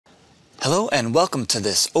Hello and welcome to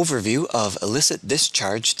this overview of illicit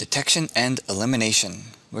discharge detection and elimination.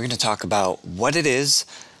 We're going to talk about what it is,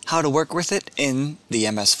 how to work with it in the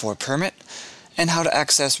MS4 permit, and how to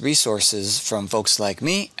access resources from folks like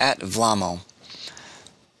me at VLAMO.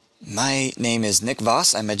 My name is Nick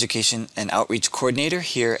Voss. I'm Education and Outreach Coordinator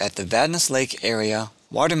here at the Vadnais Lake Area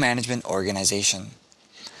Water Management Organization.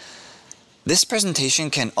 This presentation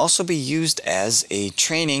can also be used as a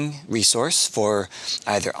training resource for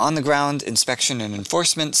either on-the-ground inspection and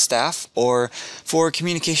enforcement staff or for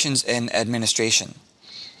communications and administration.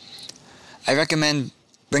 I recommend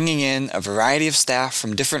bringing in a variety of staff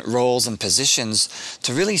from different roles and positions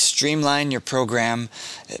to really streamline your program,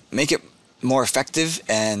 make it more effective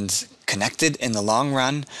and connected in the long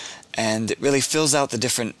run, and it really fills out the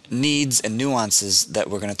different needs and nuances that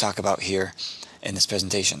we're going to talk about here in this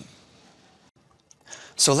presentation.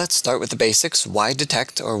 So let's start with the basics. Why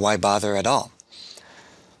detect, or why bother at all?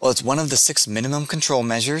 Well, it's one of the 6 minimum control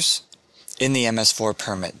measures in the MS4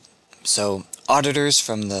 permit. So auditors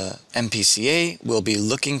from the MPCA will be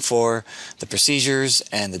looking for the procedures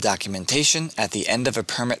and the documentation at the end of a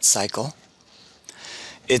permit cycle.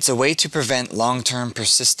 It's a way to prevent long-term,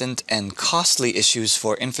 persistent, and costly issues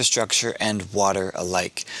for infrastructure and water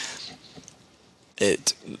alike.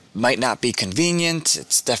 It might not be convenient,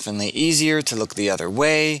 it's definitely easier to look the other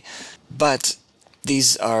way, but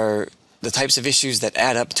these are the types of issues that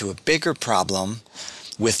add up to a bigger problem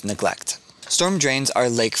with neglect. Storm drains are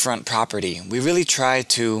lakefront property. We really try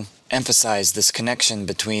to emphasize this connection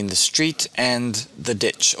between the street and the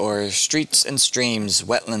ditch, or streets and streams,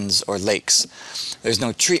 wetlands, or lakes. There's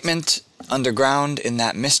no treatment underground in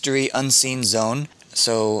that mystery unseen zone,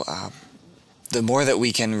 so the more that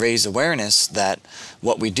we can raise awareness that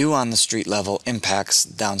what we do on the street level impacts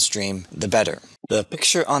downstream, the better. The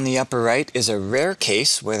picture on the upper right is a rare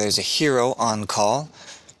case where there's a hero on call,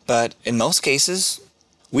 but in most cases,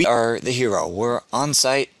 we are the hero. We're on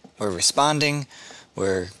site, we're responding,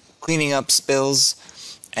 we're cleaning up spills,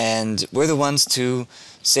 and we're the ones to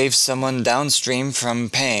save someone downstream from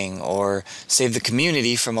paying or save the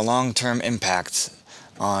community from a long-term impact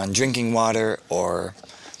on drinking water or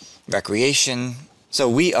recreation. So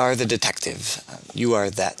we are the detective. You are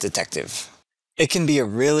that detective. It can be a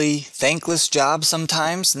really thankless job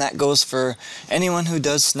sometimes, and that goes for anyone who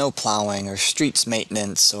does snow plowing or streets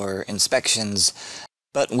maintenance or inspections.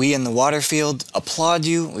 But we in the water field applaud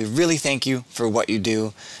you. We really thank you for what you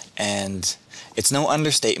do, and it's no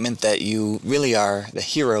understatement that you really are the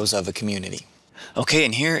heroes of a community. Okay,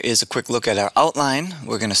 and here is a quick look at our outline.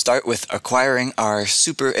 We're going to start with acquiring our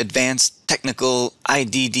super advanced technical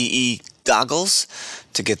IDDE goggles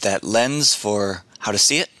to get that lens for how to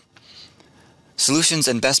see it. Solutions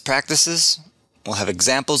and best practices. We'll have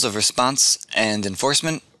examples of response and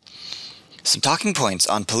enforcement. Some talking points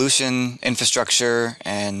on pollution, infrastructure,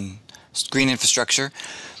 and green infrastructure.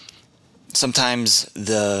 Sometimes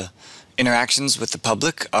the interactions with the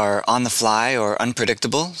public are on the fly or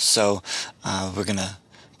unpredictable, so we're going to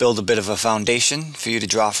build a bit of a foundation for you to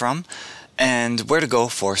draw from, and where to go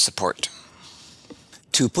for support.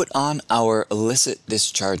 To put on our illicit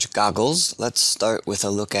discharge goggles, let's start with a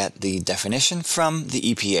look at the definition from the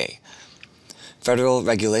EPA. Federal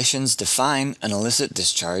regulations define an illicit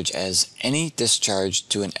discharge as any discharge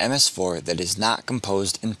to an MS4 that is not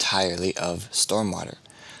composed entirely of stormwater,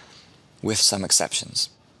 with some exceptions.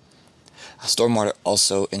 Stormwater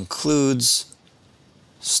also includes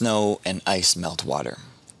snow and ice meltwater.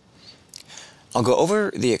 I'll go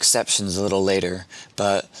over the exceptions a little later,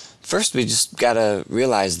 but first we just gotta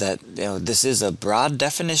realize that this is a broad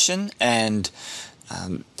definition, and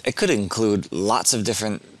it could include lots of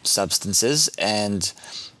different substances, and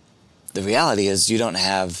the reality is you don't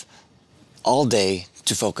have all day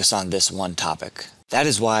to focus on this one topic. That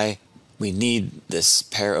is why we need this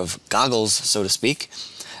pair of goggles, so to speak,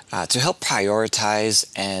 to help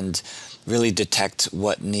prioritize and really detect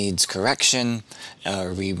what needs correction,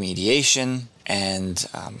 remediation, and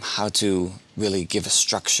how to really give a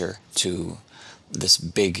structure to this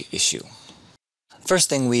big issue. First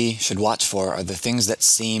thing we should watch for are the things that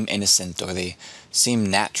seem innocent, or they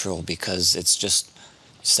seem natural because it's just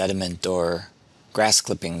sediment or grass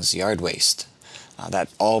clippings, yard waste. That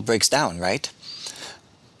all breaks down, right?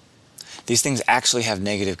 These things actually have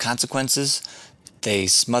negative consequences. They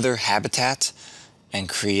smother habitat and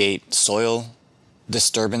create soil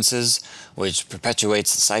disturbances, which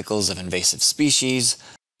perpetuates the cycles of invasive species.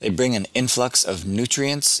 They bring an influx of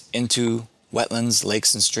nutrients into wetlands,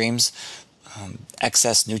 lakes, and streams.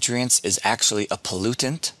 Excess nutrients is actually a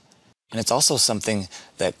pollutant, and it's also something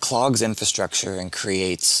that clogs infrastructure and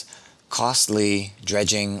creates costly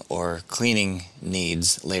dredging or cleaning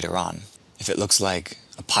needs later on. If it looks like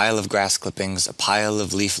a pile of grass clippings, a pile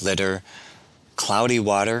of leaf litter, cloudy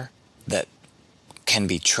water that can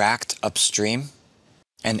be tracked upstream,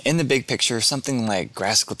 and in the big picture, something like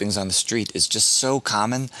grass clippings on the street is just so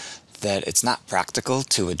common that it's not practical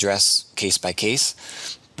to address case by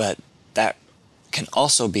case, but that can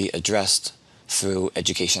also be addressed through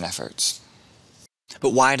education efforts.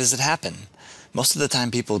 But why does it happen? Most of the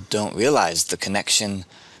time people don't realize the connection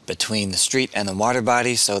between the street and the water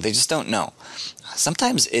body, so they just don't know.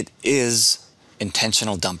 Sometimes it is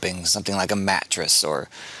intentional dumping, something like a mattress or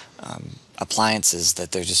appliances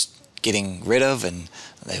that they're just getting rid of and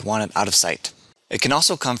they want it out of sight. It can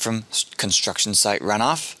also come from construction site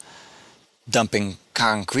runoff, dumping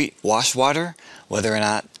concrete wash water, whether or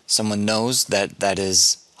not someone knows that that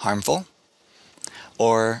is harmful,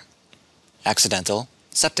 or accidental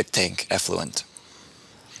septic tank effluent.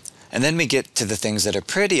 And then we get to the things that are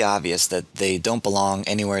pretty obvious that they don't belong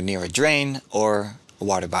anywhere near a drain or a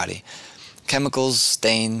water body. Chemicals,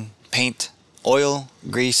 stain, paint, oil,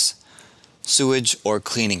 grease, sewage, or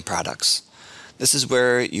cleaning products. This is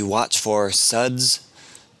where you watch for suds.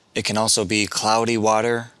 It can also be cloudy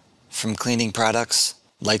water from cleaning products,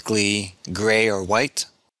 likely gray or white.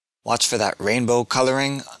 Watch for that rainbow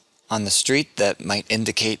coloring on the street that might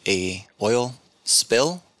indicate a oil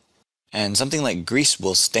spill. And something like grease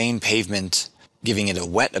will stain pavement, giving it a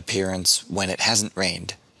wet appearance when it hasn't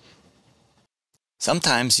rained.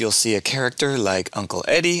 Sometimes you'll see a character like Uncle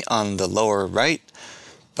Eddie on the lower right,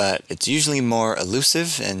 but it's usually more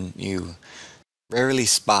elusive and you rarely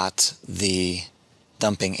spot the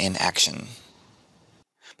dumping in action.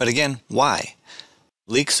 But again, why?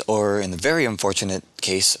 Leaks, or in the very unfortunate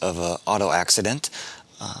case of an auto accident,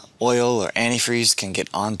 oil or antifreeze can get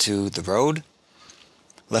onto the road.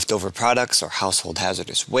 Leftover products or household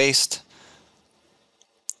hazardous waste.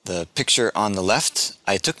 The picture on the left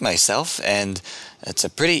I took myself, and it's a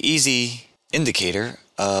pretty easy indicator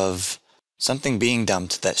of something being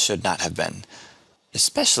dumped that should not have been,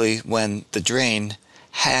 especially when the drain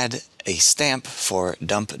had a stamp for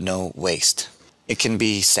dump no waste. It can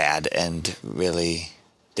be sad and really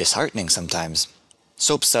disheartening sometimes.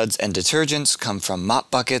 Soap suds and detergents come from mop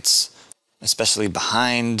buckets, especially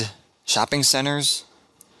behind shopping centers.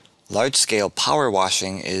 Large-scale power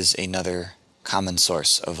washing is another common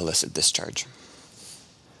source of illicit discharge.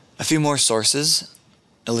 A few more sources.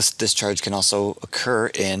 Illicit discharge can also occur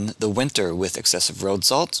in the winter with excessive road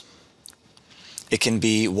salt. It can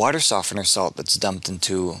be water softener salt that's dumped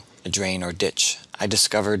into a drain or ditch. I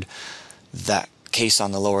discovered that case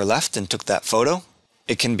on the lower left and took that photo.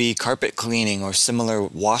 It can be carpet cleaning or similar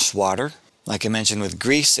wash water. Like I mentioned with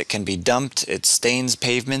grease, it can be dumped, it stains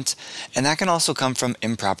pavement, and that can also come from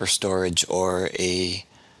improper storage or a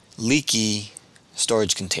leaky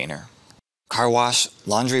storage container. Car wash,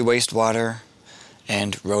 laundry wastewater,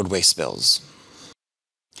 and roadway spills.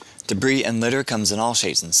 Debris and litter comes in all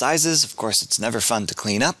shapes and sizes. Of course, it's never fun to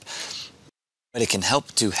clean up, but it can help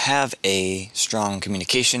to have a strong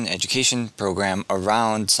communication education program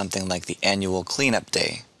around something like the annual cleanup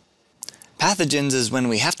day. Pathogens is when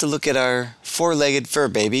we have to look at our four-legged fur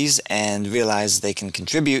babies and realize they can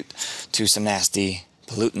contribute to some nasty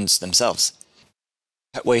pollutants themselves.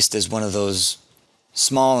 Pet waste is one of those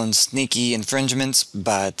small and sneaky infringements,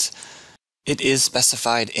 but it is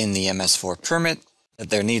specified in the MS4 permit that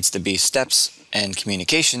there needs to be steps and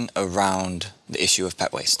communication around the issue of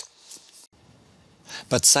pet waste.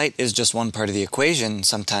 But sight is just one part of the equation.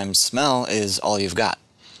 Sometimes smell is all you've got.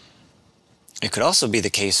 It could also be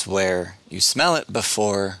the case where you smell it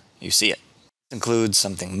before you see it. It includes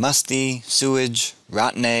something musty, sewage,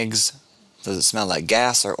 rotten eggs. Does it smell like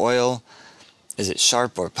gas or oil? Is it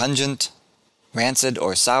sharp or pungent? Rancid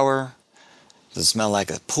or sour? Does it smell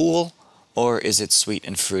like a pool? Or is it sweet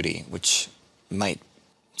and fruity, which might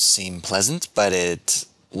seem pleasant, but it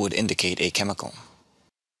would indicate a chemical.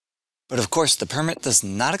 But of course, the permit does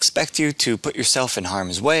not expect you to put yourself in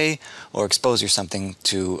harm's way or expose something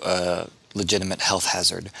to a legitimate health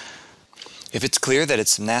hazard. If it's clear that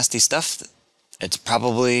it's some nasty stuff, it's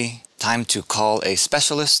probably time to call a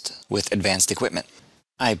specialist with advanced equipment.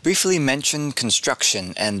 I briefly mentioned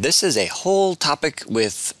construction, and this is a whole topic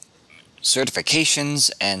with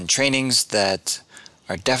certifications and trainings that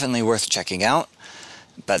are definitely worth checking out.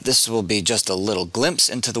 But this will be just a little glimpse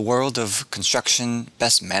into the world of construction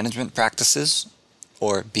best management practices,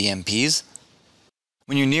 or BMPs.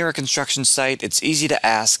 When you're near a construction site, it's easy to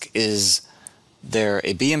ask, is there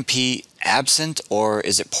a BMP absent or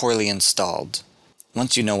is it poorly installed?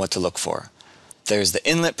 Once you know what to look for. There's the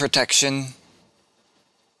inlet protection,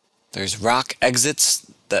 there's rock exits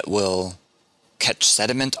that will catch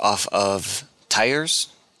sediment off of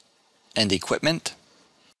tires and equipment.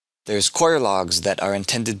 There's coir logs that are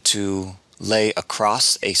intended to lay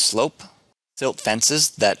across a slope. Silt fences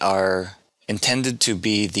that are intended to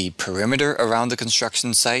be the perimeter around the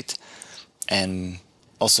construction site and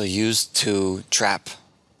also used to trap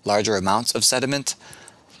larger amounts of sediment.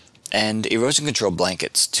 And erosion control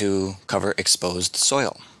blankets to cover exposed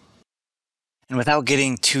soil. And without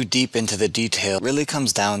getting too deep into the detail, it really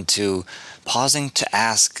comes down to pausing to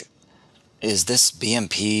ask, is this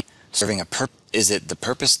BMP serving a purpose? Is it the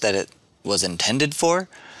purpose that it was intended for?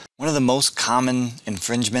 One of the most common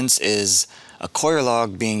infringements is a coir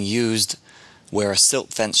log being used where a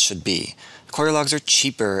silt fence should be. Coir logs are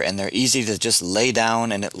cheaper and they're easy to just lay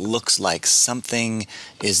down, and it looks like something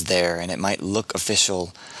is there and it might look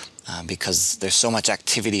official because there's so much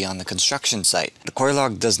activity on the construction site. The coir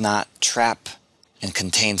log does not trap and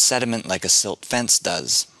contain sediment like a silt fence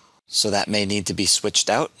does, so that may need to be switched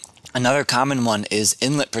out. Another common one is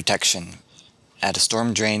inlet protection at a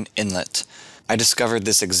storm drain inlet. I discovered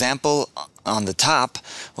this example on the top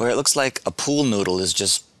where it looks like a pool noodle is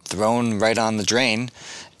just thrown right on the drain,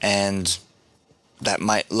 and that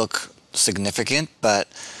might look significant, but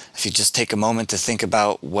if you just take a moment to think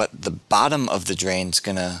about what the bottom of the drain is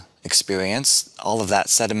going to experience, all of that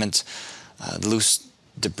sediment, loose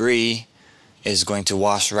debris is going to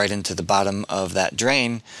wash right into the bottom of that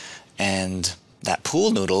drain, and that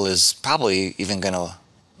pool noodle is probably even going to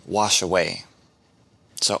wash away.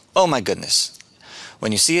 So, oh my goodness,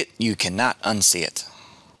 when you see it, you cannot unsee it.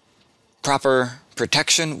 Proper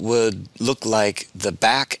protection would look like the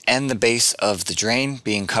back and the base of the drain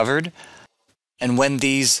being covered, and when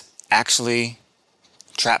these actually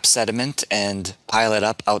trap sediment and pile it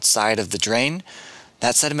up outside of the drain,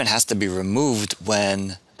 that sediment has to be removed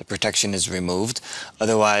when the protection is removed.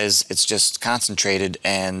 Otherwise, it's just concentrated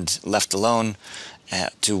and left alone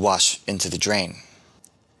to wash into the drain.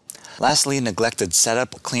 Lastly, neglected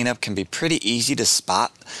setup cleanup can be pretty easy to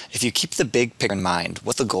spot if you keep the big picture in mind.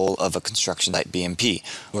 What's the goal of a construction site BMP?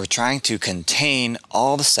 We're trying to contain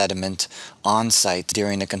all the sediment on site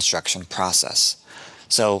during the construction process.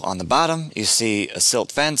 So on the bottom, you see a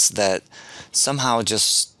silt fence that somehow just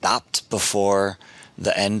stopped before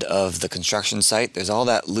the end of the construction site. There's all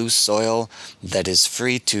that loose soil that is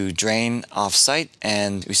free to drain off site,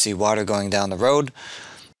 and we see water going down the road.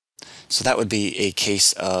 So that would be a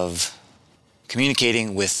case of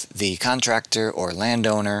communicating with the contractor or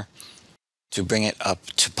landowner to bring it up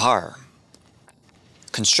to par.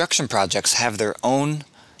 Construction projects have their own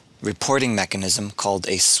reporting mechanism called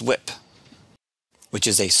a SWIP, which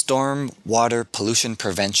is a Storm Water Pollution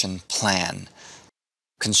Prevention Plan.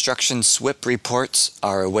 Construction SWIP reports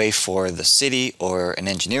are a way for the city or an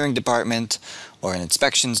engineering department or an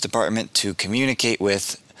inspections department to communicate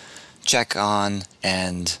with, check on,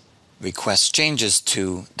 and request changes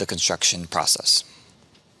to the construction process.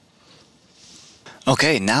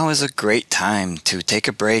 Okay, now is a great time to take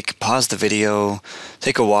a break, pause the video,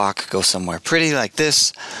 take a walk, go somewhere pretty like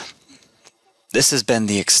this. This has been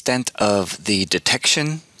the extent of the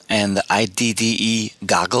detection and the IDDE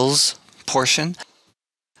goggles portion.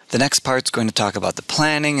 The next part's going to talk about the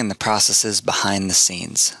planning and the processes behind the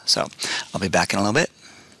scenes. So I'll be back in a little bit.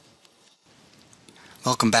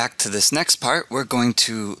 Welcome back to this next part. We're going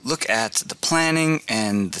to look at the planning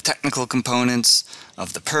and the technical components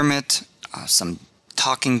of the permit, some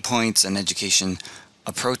talking points and education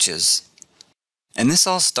approaches. And this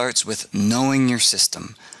all starts with knowing your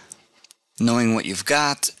system. Knowing what you've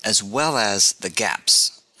got, as well as the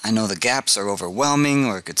gaps. I know the gaps are overwhelming,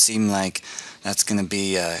 or it could seem like that's going to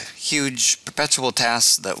be a huge perpetual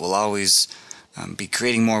task that will always be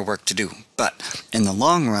creating more work to do. But in the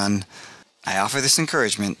long run, I offer this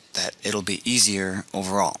encouragement that it'll be easier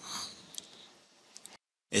overall.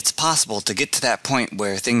 It's possible to get to that point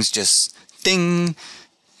where things just ding,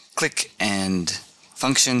 click, and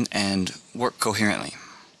function and work coherently.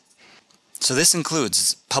 So this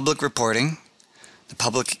includes public reporting, the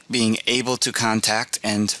public being able to contact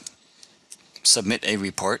and submit a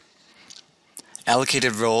report,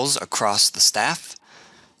 allocated roles across the staff,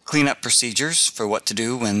 cleanup procedures for what to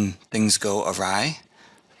do when things go awry,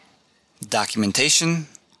 documentation,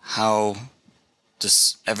 how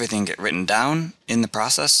does everything get written down in the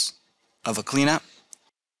process of a cleanup,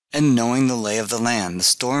 and knowing the lay of the land. The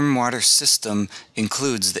stormwater system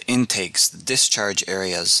includes the intakes, the discharge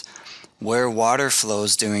areas, where water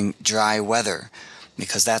flows during dry weather,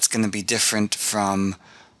 because that's going to be different from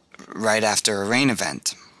right after a rain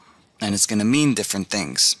event, and it's going to mean different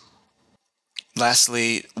things.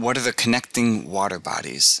 Lastly, what are the connecting water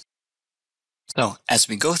bodies? So, as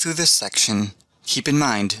we go through this section, Keep in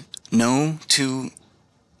mind, no two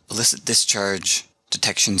illicit discharge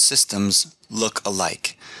detection systems look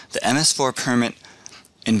alike. The MS4 permit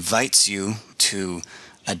invites you to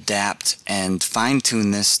adapt and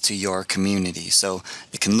fine-tune this to your community. So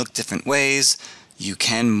it can look different ways. You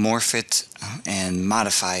can morph it and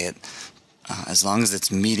modify it as long as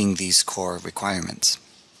it's meeting these core requirements.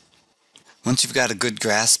 Once you've got a good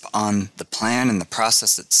grasp on the plan and the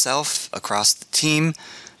process itself across the team,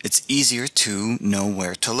 it's easier to know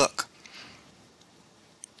where to look.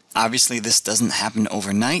 Obviously, this doesn't happen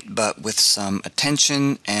overnight, but with some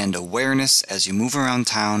attention and awareness as you move around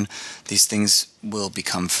town, these things will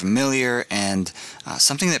become familiar and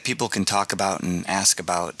something that people can talk about and ask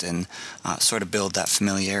about and sort of build that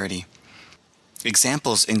familiarity.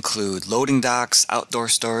 Examples include loading docks, outdoor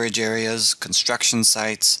storage areas, construction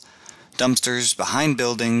sites, dumpsters behind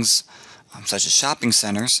buildings, such as shopping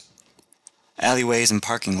centers, alleyways, and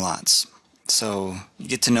parking lots. So you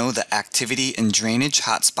get to know the activity and drainage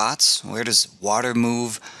hotspots. Where does water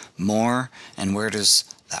move more, and where does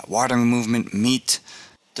that water movement meet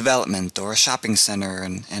development or a shopping center,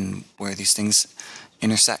 and where these things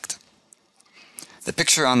intersect. The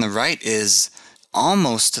picture on the right is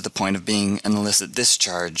almost to the point of being an illicit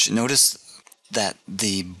discharge. Notice that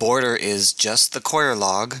the border is just the coir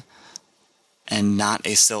log and not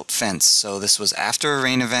a silt fence. So this was after a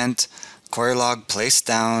rain event, coir log placed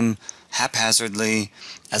down haphazardly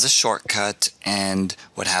as a shortcut, and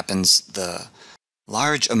what happens, the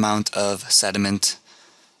large amount of sediment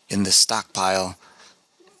in this stockpile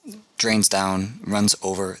drains down, runs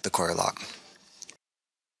over the coir log.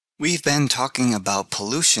 We've been talking about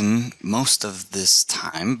pollution most of this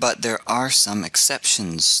time, but there are some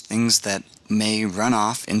exceptions, things that may run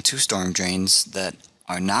off into storm drains that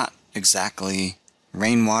are not exactly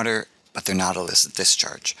rainwater, but they're not illicit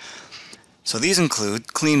discharge. So these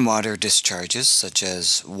include clean water discharges, such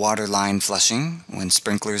as water line flushing when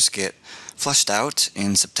sprinklers get flushed out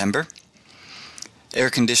in September, air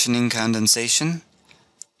conditioning condensation,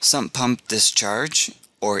 sump pump discharge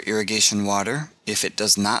or irrigation water if it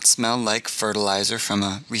does not smell like fertilizer from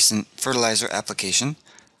a recent fertilizer application,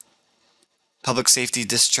 public safety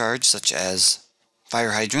discharge such as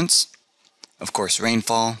fire hydrants, of course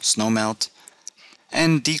rainfall, snowmelt,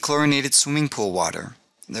 and dechlorinated swimming pool water.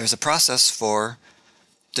 There's a process for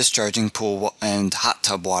discharging pool and hot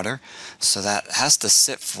tub water, so that has to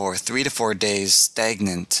sit for 3 to 4 days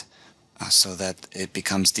stagnant so that it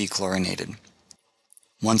becomes dechlorinated.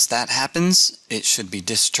 Once that happens, it should be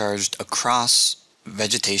discharged across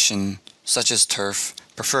vegetation such as turf,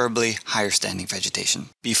 preferably higher standing vegetation,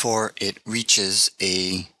 before it reaches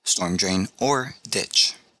a storm drain or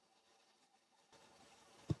ditch.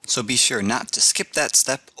 So be sure not to skip that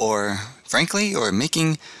step, or frankly, you're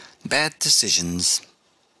making bad decisions.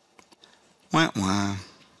 Wah wah.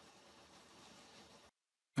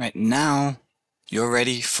 Right now, you're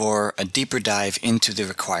ready for a deeper dive into the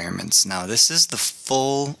requirements. Now, this is the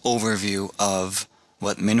full overview of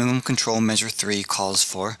what Minimum Control Measure 3 calls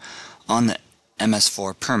for on the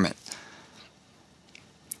MS4 permit.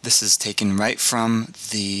 This is taken right from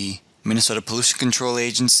the Minnesota Pollution Control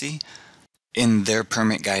Agency in their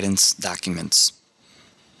permit guidance documents.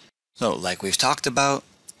 So, like we've talked about,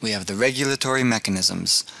 we have the regulatory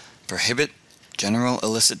mechanisms: prohibit general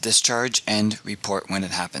illicit discharge and report when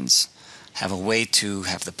it happens. Have a way to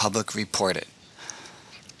have the public report it.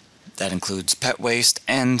 That includes pet waste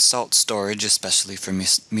and salt storage, especially for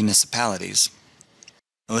municipalities.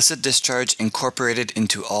 Illicit discharge incorporated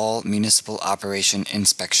into all municipal operation,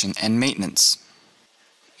 inspection, and maintenance.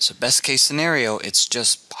 So best case scenario, it's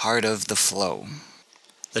just part of the flow,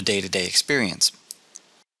 the day-to-day experience.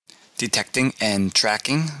 Detecting and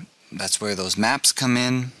tracking, that's where those maps come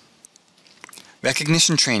in.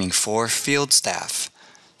 Recognition training for field staff.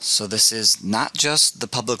 So this is not just the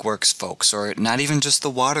public works folks, or not even just the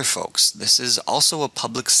water folks. This is also a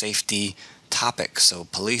public safety topic, so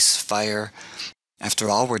police, fire. After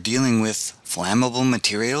all, we're dealing with flammable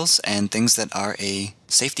materials and things that are a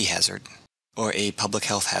safety hazard or a public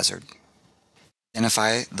health hazard.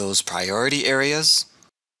 Identify those priority areas.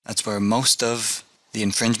 That's where most of the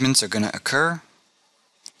infringements are going to occur.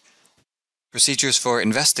 Procedures for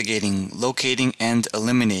investigating, locating, and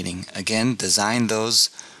eliminating. Again, design those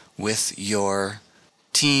with your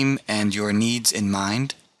team and your needs in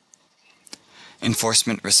mind.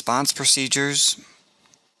 Enforcement response procedures,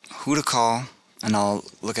 who to call, and I'll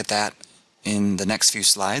look at that in the next few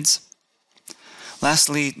slides.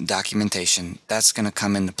 Lastly, documentation. That's going to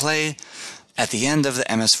come into play at the end of the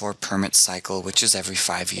MS4 permit cycle, which is every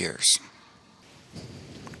 5 years.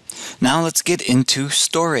 Now let's get into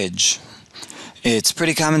storage. It's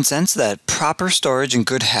pretty common sense that proper storage and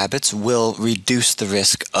good habits will reduce the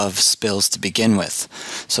risk of spills to begin with.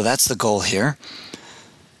 So that's the goal here.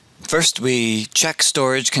 First, we check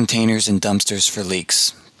storage containers and dumpsters for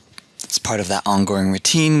leaks. It's part of that ongoing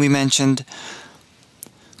routine we mentioned.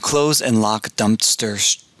 Close and lock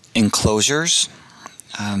dumpster enclosures.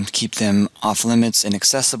 Keep them off limits,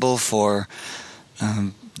 inaccessible for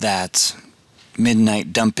that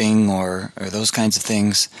midnight dumping or those kinds of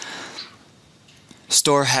things.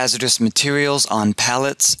 Store hazardous materials on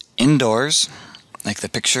pallets indoors, like the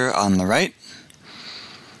picture on the right.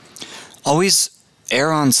 Always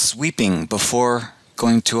err on sweeping before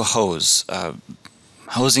going to a hose.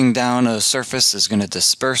 Hosing down a surface is going to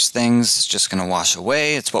disperse things, it's just going to wash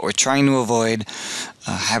away. It's what we're trying to avoid.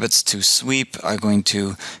 Habits to sweep are going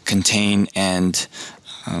to contain and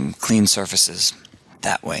clean surfaces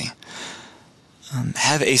that way.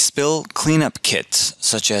 Have a spill cleanup kit,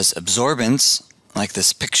 such as absorbents, like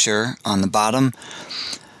this picture on the bottom.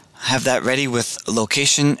 Have that ready with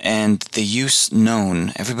location and the use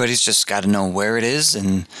known. Everybody's just got to know where it is,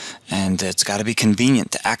 and it's got to be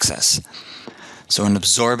convenient to access. So an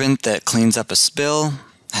absorbent that cleans up a spill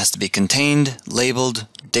has to be contained, labeled,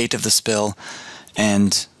 date of the spill,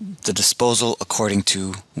 and the disposal according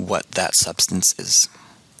to what that substance is.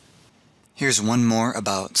 Here's one more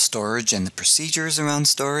about storage and the procedures around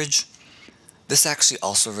storage. This actually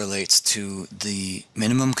also relates to the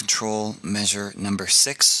Minimum Control Measure number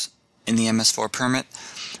 6 in the MS4 permit.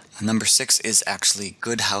 Number 6 is actually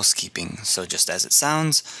good housekeeping. So just as it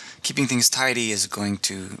sounds, keeping things tidy is going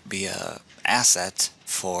to be an asset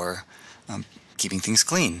for keeping things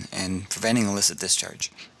clean and preventing illicit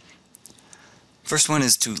discharge. First one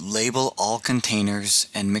is to label all containers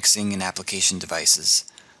and mixing and application devices.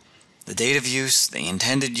 The date of use, the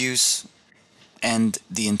intended use, and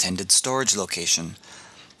the intended storage location.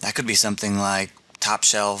 That could be something like top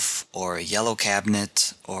shelf or a yellow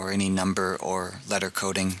cabinet or any number or letter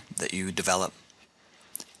coding that you develop.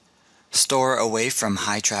 Store away from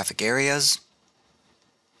high traffic areas.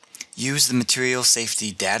 Use the material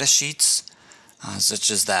safety data sheets, such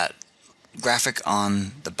as that graphic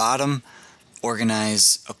on the bottom.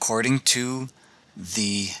 Organize according to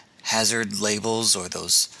the hazard labels or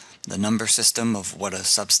the number system of what a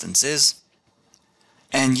substance is.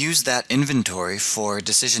 And use that inventory for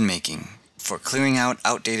decision making, for clearing out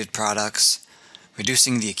outdated products,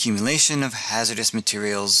 reducing the accumulation of hazardous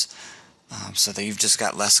materials, so that you've just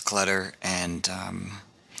got less clutter and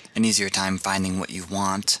an easier time finding what you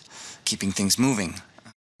want, keeping things moving.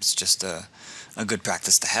 It's just a good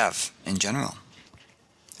practice to have in general.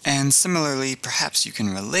 And similarly, perhaps you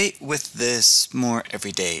can relate with this more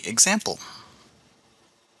everyday example.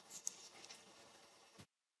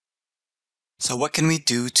 So what can we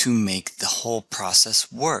do to make the whole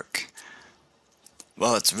process work?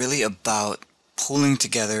 Well, it's really about pulling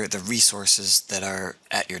together the resources that are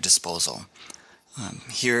at your disposal.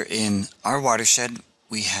 Here in our watershed,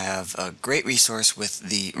 we have a great resource with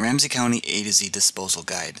the Ramsey County A to Z Disposal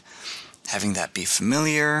Guide. Having that be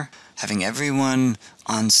familiar, having everyone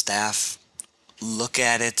on staff look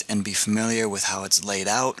at it and be familiar with how it's laid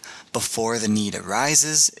out before the need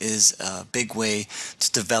arises is a big way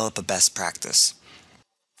to develop a best practice.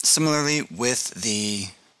 Similarly, with the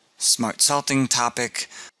smart salting topic,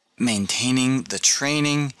 maintaining the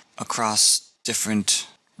training across different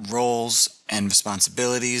roles and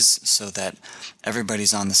responsibilities so that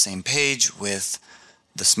everybody's on the same page with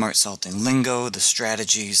the smart salting lingo, the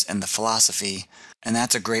strategies, and the philosophy, and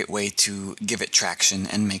that's a great way to give it traction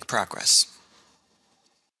and make progress.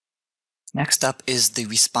 Next up is the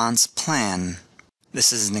response plan.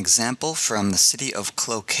 This is an example from the city of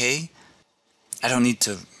Cloquet. I don't need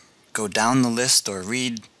to go down the list or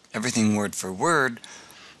read everything word for word,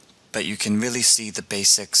 but you can really see the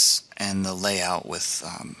basics and the layout with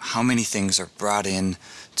how many things are brought in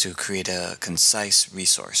to create a concise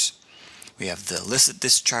resource. We have the illicit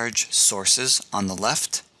discharge sources on the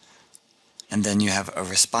left, and then you have a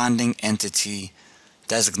responding entity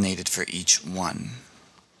designated for each one.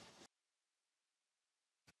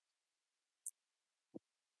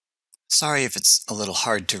 Sorry if it's a little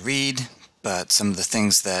hard to read, but some of the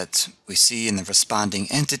things that we see in the responding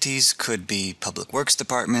entities could be Public Works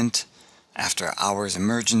Department, After Hours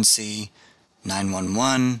Emergency,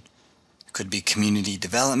 911, could be Community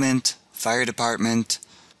Development, Fire Department,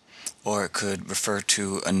 or it could refer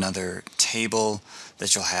to another table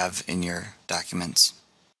that you'll have in your documents.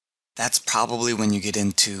 That's probably when you get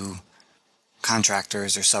into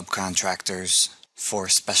contractors or subcontractors for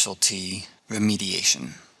specialty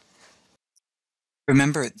remediation.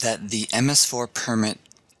 Remember that the MS4 permit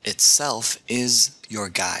itself is your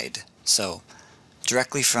guide. So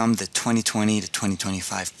directly from the 2020 to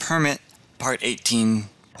 2025 permit. Part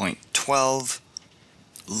 18.12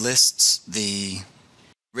 lists the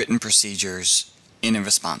written procedures in a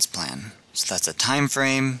response plan. So that's a time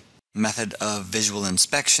frame, method of visual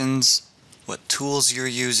inspections, what tools you're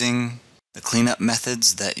using, the cleanup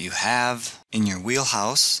methods that you have in your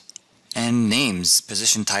wheelhouse, and names,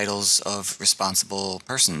 position titles of responsible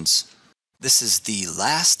persons. This is the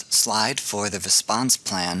last slide for the response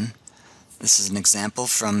plan. This is an example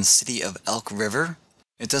from the city of Elk River.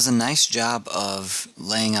 It does a nice job of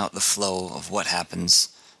laying out the flow of what happens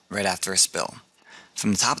right after a spill.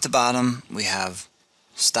 From the top to bottom, we have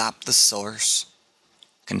stop the source,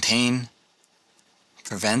 contain,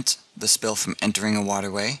 prevent the spill from entering a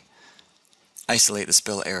waterway, isolate the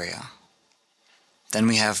spill area. Then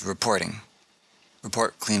we have reporting.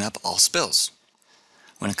 Report cleanup all spills.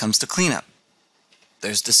 When it comes to cleanup,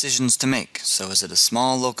 there's decisions to make. So is it a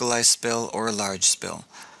small localized spill or a large spill?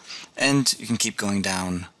 And you can keep going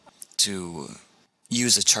down to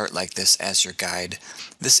use a chart like this as your guide.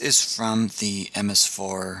 This is from the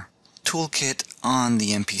MS4 toolkit on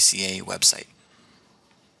the MPCA website.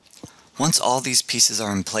 Once all these pieces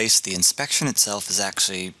are in place, the inspection itself is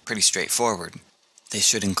actually pretty straightforward. They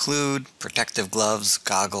should include protective gloves,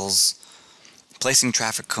 goggles, placing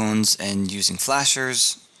traffic cones and using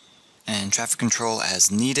flashers, and traffic control as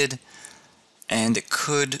needed, and it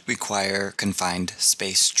could require confined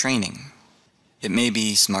space training. It may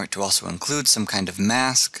be smart to also include some kind of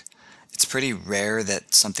mask. It's pretty rare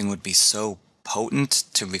that something would be so potent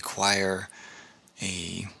to require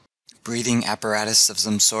a breathing apparatus of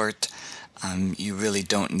some sort. You really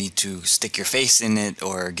don't need to stick your face in it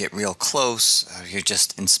or get real close. You're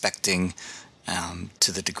just inspecting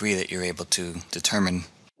to the degree that you're able to determine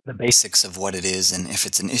the basics of what it is and if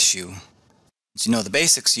it's an issue. Once you know the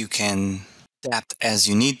basics, you can adapt as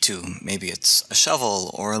you need to. Maybe it's a shovel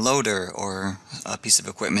or a loader or a piece of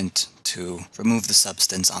equipment to remove the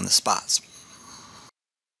substance on the spots.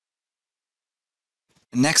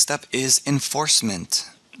 Next up is enforcement.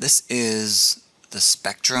 This is the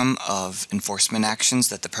spectrum of enforcement actions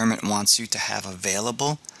that the permit wants you to have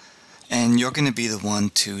available, and you're going to be the one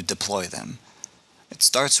to deploy them. It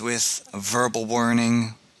starts with a verbal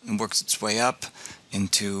warning and works its way up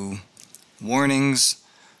into warnings,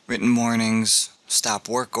 written warnings, stop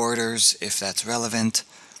work orders if that's relevant,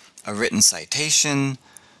 a written citation,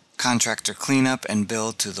 contractor cleanup and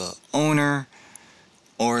bill to the owner,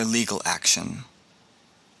 or legal action.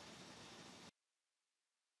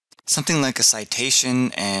 Something like a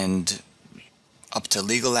citation and up to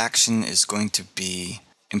legal action is going to be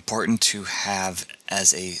important to have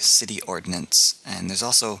as a city ordinance, and there's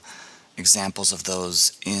also examples of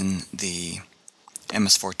those in the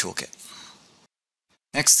MS4 toolkit.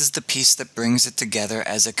 Next is the piece that brings it together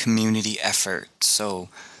as a community effort. So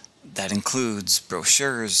that includes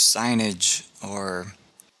brochures, signage, or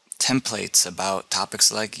templates about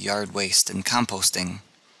topics like yard waste and composting.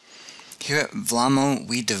 Here at Vlamo,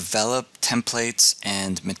 we develop templates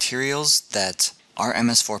and materials that our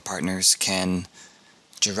MS4 partners can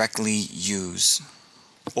directly use,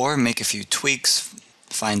 or make a few tweaks,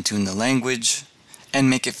 fine-tune the language, and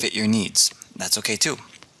make it fit your needs. That's okay too.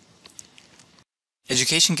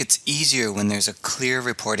 Education gets easier when there's a clear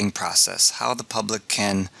reporting process, how the public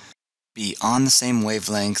can be on the same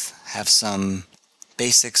wavelength, have some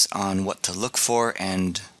basics on what to look for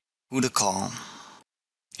and who to call.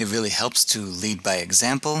 It really helps to lead by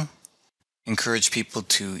example, encourage people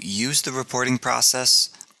to use the reporting process,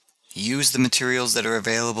 use the materials that are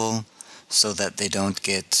available so that they don't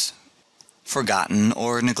get forgotten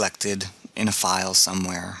or neglected in a file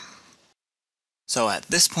somewhere. So at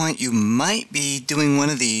this point you might be doing one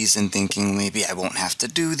of these and thinking maybe I won't have to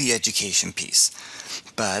do the education piece.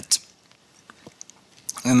 But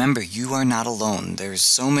remember, you are not alone. There's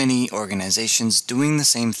so many organizations doing the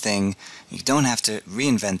same thing. You don't have to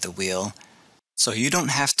reinvent the wheel. So you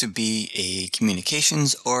don't have to be a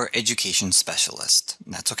communications or education specialist.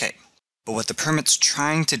 That's okay. But what the permit's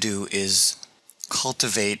trying to do is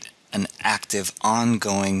cultivate an active,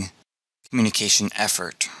 ongoing communication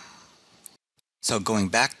effort. So going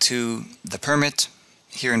back to the permit,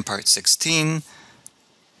 here in Part 16,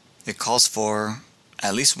 it calls for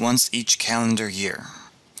at least once each calendar year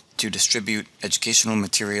to distribute educational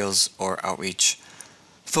materials or outreach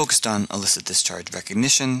focused on illicit discharge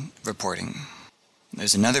recognition reporting.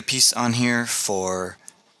 There's another piece on here for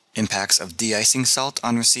impacts of de-icing salt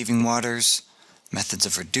on receiving waters, methods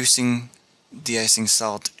of reducing de-icing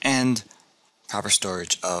salt, and proper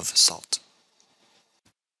storage of salt.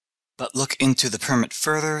 But look into the permit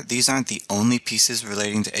further. These aren't the only pieces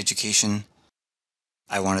relating to education.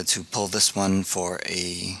 I wanted to pull this one for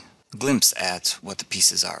a glimpse at what the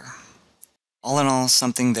pieces are. All in all,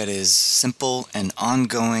 something that is simple and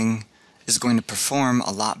ongoing is going to perform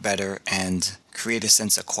a lot better and create a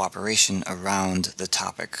sense of cooperation around the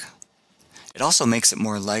topic. It also makes it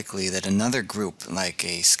more likely that another group, like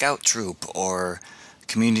a scout troop or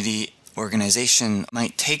community organization,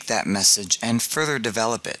 might take that message and further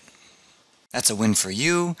develop it. That's a win for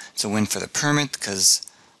you, it's a win for the permit, because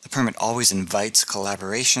the permit always invites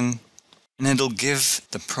collaboration, and it'll give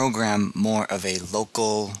the program more of a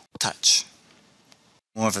local touch,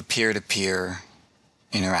 more of a peer-to-peer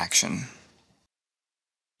interaction.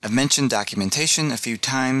 I've mentioned documentation a few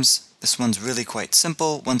times. This one's really quite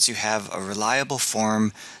simple once you have a reliable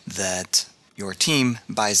form that your team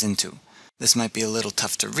buys into. This might be a little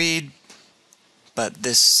tough to read, but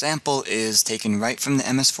this sample is taken right from the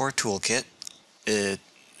MS4 toolkit. It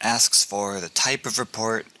asks for the type of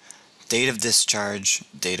report, date of discharge,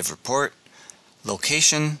 date of report,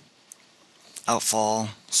 location, outfall,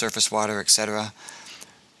 surface water, etc.,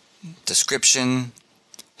 description,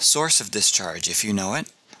 source of discharge if you know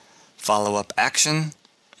it, follow-up action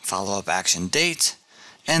date,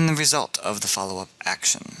 and the result of the follow-up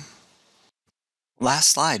action.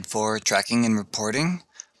 Last slide for tracking and reporting.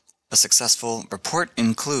 A successful report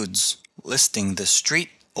includes listing the street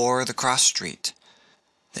or the cross street,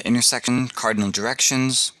 the intersection cardinal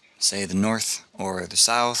directions, say the north or the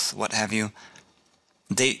south, what have you,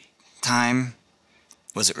 date, time,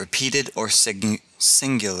 was it repeated or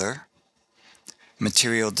singular,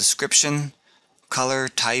 material description, color,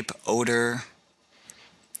 type, odor,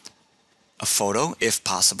 a photo if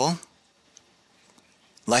possible,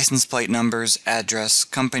 license plate numbers, address,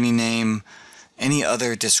 company name, any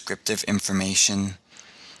other descriptive information.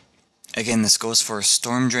 Again, this goes for a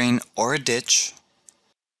storm drain or a ditch.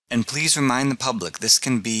 And please remind the public this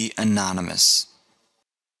can be anonymous.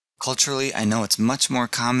 Culturally, I know it's much more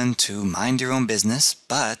common to mind your own business,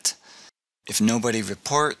 but if nobody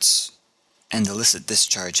reports and illicit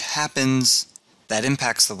discharge happens, that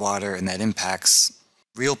impacts the water and that impacts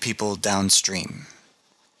real people downstream.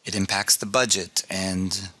 It impacts the budget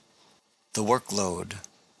and the workload,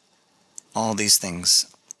 all these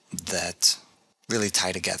things that really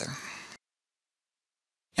tie together.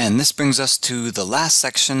 And this brings us to the last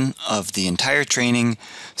section of the entire training,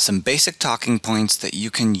 some basic talking points that you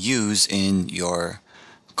can use in your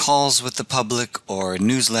calls with the public or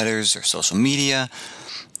newsletters or social media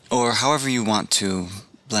or however you want to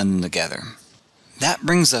blend them together. That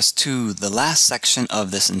brings us to the last section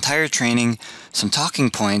of this entire training, some talking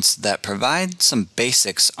points that provide some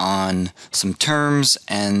basics on some terms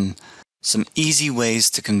and some easy ways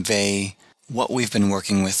to convey what we've been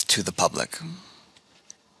working with to the public.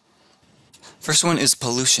 First one is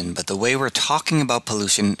pollution, but the way we're talking about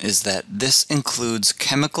pollution is that this includes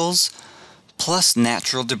chemicals plus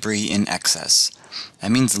natural debris in excess.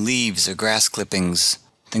 That means leaves or grass clippings,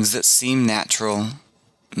 things that seem natural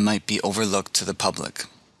might be overlooked to the public.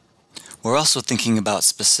 We're also thinking about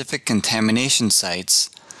specific contamination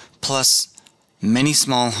sites plus many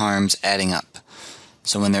small harms adding up.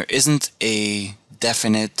 So when there isn't a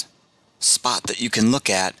definite spot that you can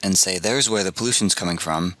look at and say there's where the pollution's coming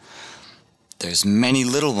from, there's many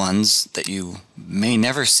little ones that you may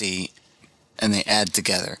never see and they add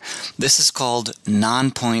together. This is called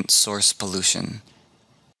non-point source pollution.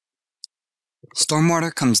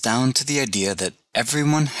 Stormwater comes down to the idea that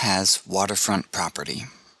everyone has waterfront property.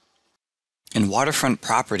 And waterfront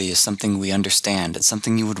property is something we understand. It's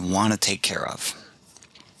something you would want to take care of.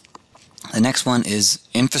 The next one is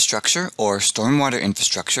infrastructure, or stormwater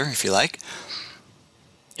infrastructure, if you like.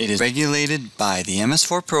 It is regulated by the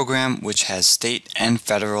MS4 program, which has state and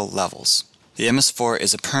federal levels. The MS4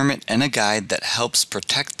 is a permit and a guide that helps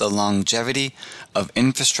protect the longevity of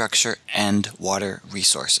infrastructure and water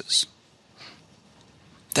resources.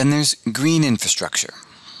 Then there's green infrastructure.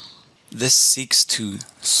 This seeks to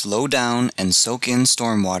slow down and soak in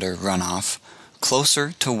stormwater runoff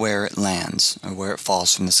closer to where it lands or where it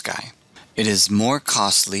falls from the sky. It is more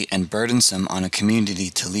costly and burdensome on a community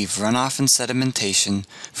to leave runoff and sedimentation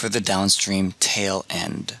for the downstream tail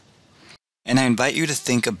end. And I invite you to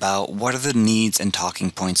think about what are the needs and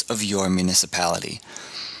talking points of your municipality.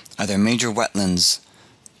 Are there major wetlands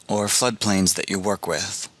or floodplains that you work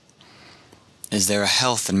with? Is there a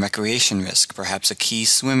health and recreation risk, perhaps a key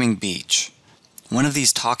swimming beach? One of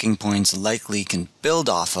these talking points likely can build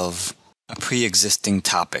off of a pre-existing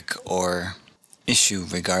topic or issue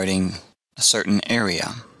regarding a certain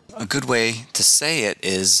area. A good way to say it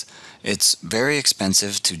is it's very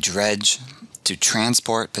expensive to dredge, to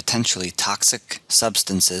transport potentially toxic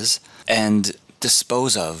substances, and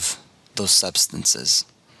dispose of those substances.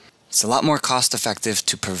 It's a lot more cost effective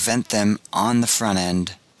to prevent them on the front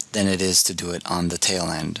end than it is to do it on the tail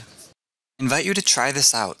end. I invite you to try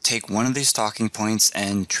this out. Take one of these talking points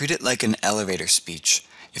and treat it like an elevator speech.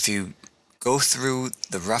 If you go through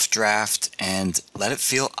the rough draft and let it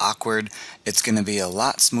feel awkward, it's going to be a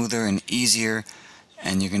lot smoother and easier,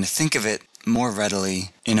 and you're going to think of it more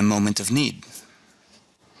readily in a moment of need.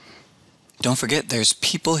 Don't forget, there's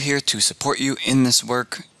people here to support you in this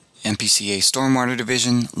work. MPCA Stormwater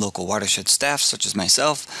Division, local watershed staff such as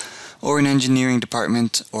myself, or an engineering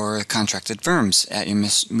department or contracted firms at your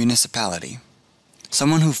municipality.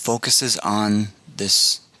 Someone who focuses on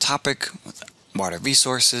this topic with water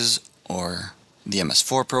resources or the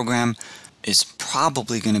MS4 program is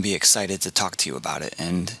probably going to be excited to talk to you about it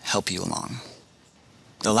and help you along.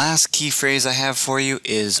 The last key phrase I have for you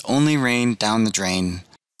is only rain down the drain.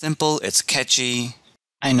 Simple, it's catchy.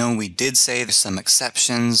 I know we did say there's some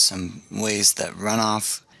exceptions, some ways that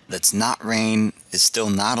runoff that's not rain is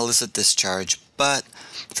still not illicit discharge, but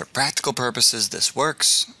for practical purposes this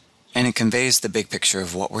works, and it conveys the big picture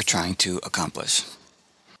of what we're trying to accomplish.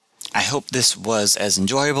 I hope this was as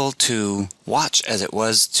enjoyable to watch as it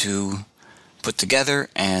was to put together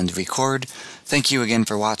and record. Thank you again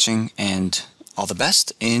for watching, and all the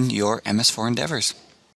best in your MS4 endeavors.